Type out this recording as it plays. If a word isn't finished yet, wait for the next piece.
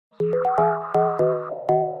Okay,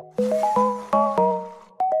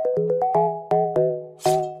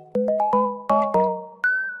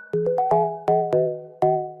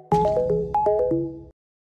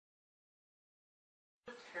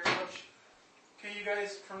 you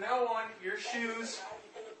guys, from now on, your shoes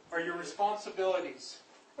are your responsibilities.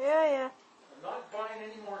 Yeah. I'm not buying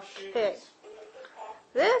any more shoes. Okay.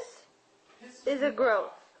 This is a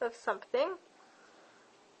growth of something,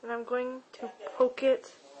 and I'm going to poke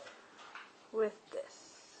it with this.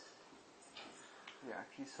 Yeah,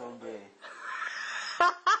 she's so gay.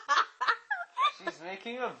 She's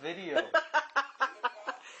making a video.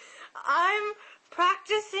 I'm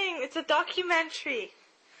practicing. It's a documentary.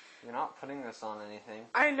 You're not putting this on anything.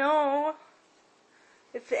 I know.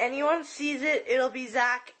 If anyone sees it, it'll be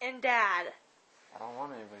Zach and Dad. I don't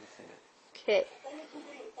want anybody to see it. Okay.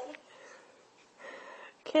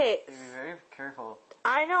 Okay. Be very careful.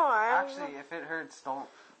 I know. Actually, if it hurts, don't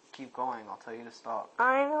keep going. I'll tell you to stop.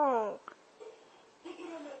 I know.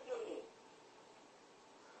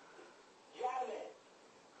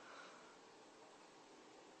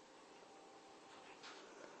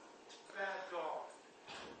 Bad dog.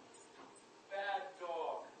 Bad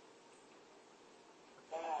dog.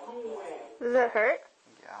 Go away. Does it hurt?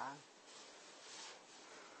 Yeah.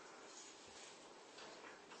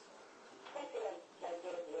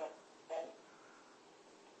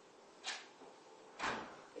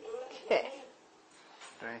 Okay.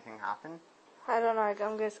 Did anything happen? I don't know. I'm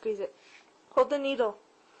gonna squeeze it. Hold the needle.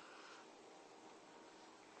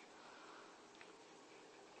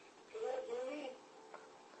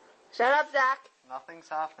 Shut up, Zach. Nothing's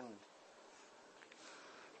happened.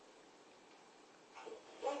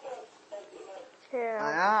 Here.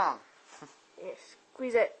 I am. Here,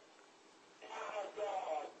 squeeze it.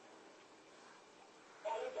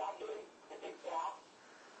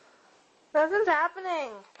 Nothing's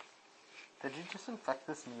happening. Did you disinfect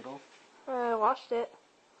this needle? I washed it.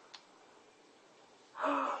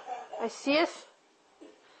 I see it.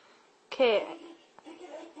 Okay.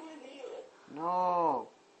 No.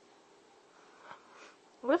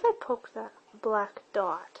 What if I poke that black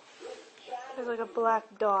dot? There's like a black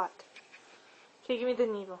dot. Okay, give me the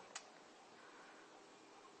needle.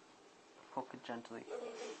 Poke it gently.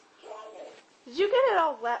 Did you get it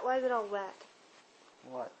all wet? Why is it all wet?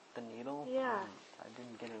 What? The needle? Yeah. I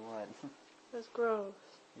didn't get it wet. That's gross.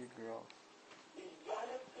 You're gross.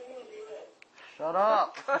 Shut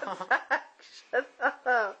up! Shut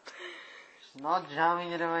up. She's not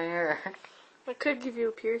jamming it in my ear. I could give you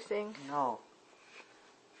a piercing. No.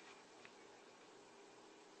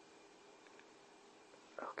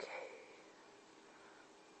 Okay.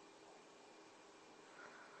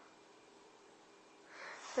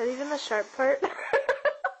 Is that even the sharp part?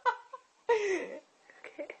 Okay.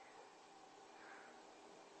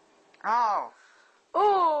 Ow!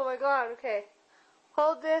 Oh my god, okay.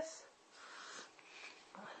 Hold this.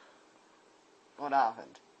 What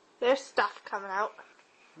happened? There's stuff coming out.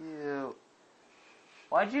 You.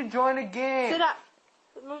 Why'd you join a game? Sit up.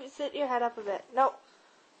 Sit your head up a bit. No.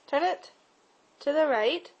 Turn it to the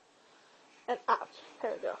right and up.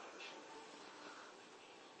 There we go.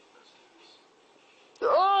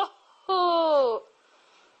 Oh!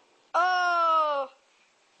 Oh!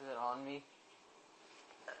 Is it on me?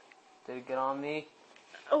 Did it get on me?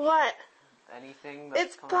 What? Anything?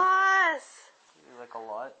 That's It's pus! like a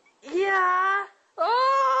lot? Yeah!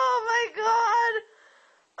 Oh my god!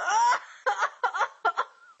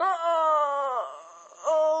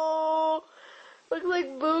 Oh! Looks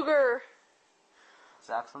like booger.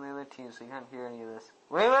 Zach's on the other team, so you can't hear any of this.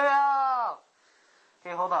 Wait, oh!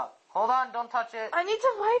 Okay, hold on. Hold on, don't touch it. I need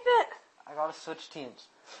to wipe it. I gotta switch teams.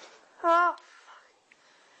 Oh.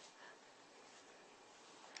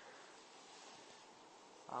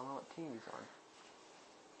 I don't know what team he's on.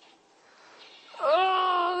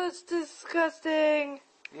 Oh, that's disgusting.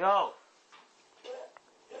 Yo!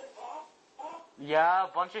 Yeah, a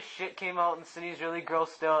bunch of shit came out and Cindy's really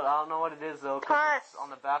grossed out. I don't know what it is though, 'cause Pus. it's on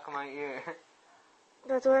the back of my ear.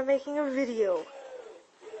 That's why I'm making a video.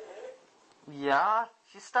 Yeah?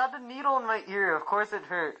 She stabbed a needle in my ear. Of course it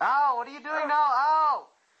hurt. Ow! What are you doing now? Ow!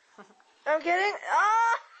 I'm getting...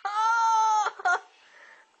 Oh!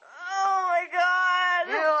 Oh my god!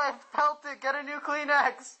 Ew, I felt it. Get a new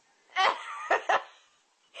Kleenex.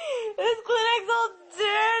 This Kleenex all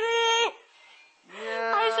dirty!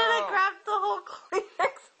 Yeah. I should have grabbed the whole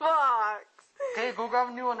Kleenex box. Okay, go grab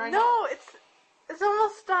a new one right now. No, it's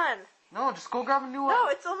almost done. No, just go grab a new one. No,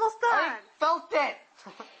 it's almost done. I felt it.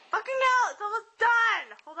 Fucking hell, it's almost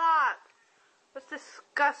done. Hold on. That's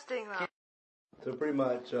disgusting though. So pretty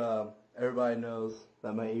much everybody knows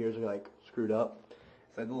that my ears are like screwed up,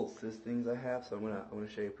 It's like the little cyst things I have, so I'm gonna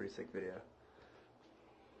show you a pretty sick video.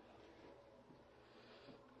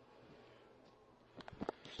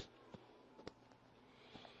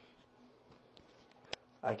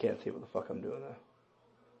 I can't see what the fuck I'm doing though.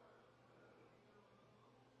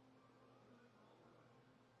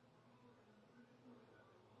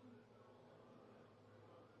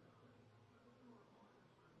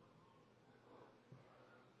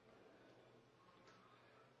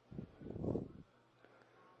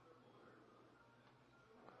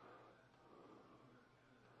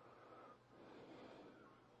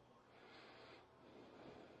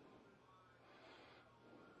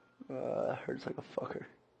 That hurts like a fucker.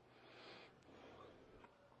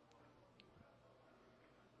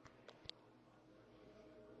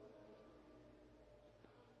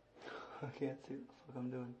 I can't see what the fuck I'm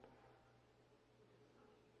doing.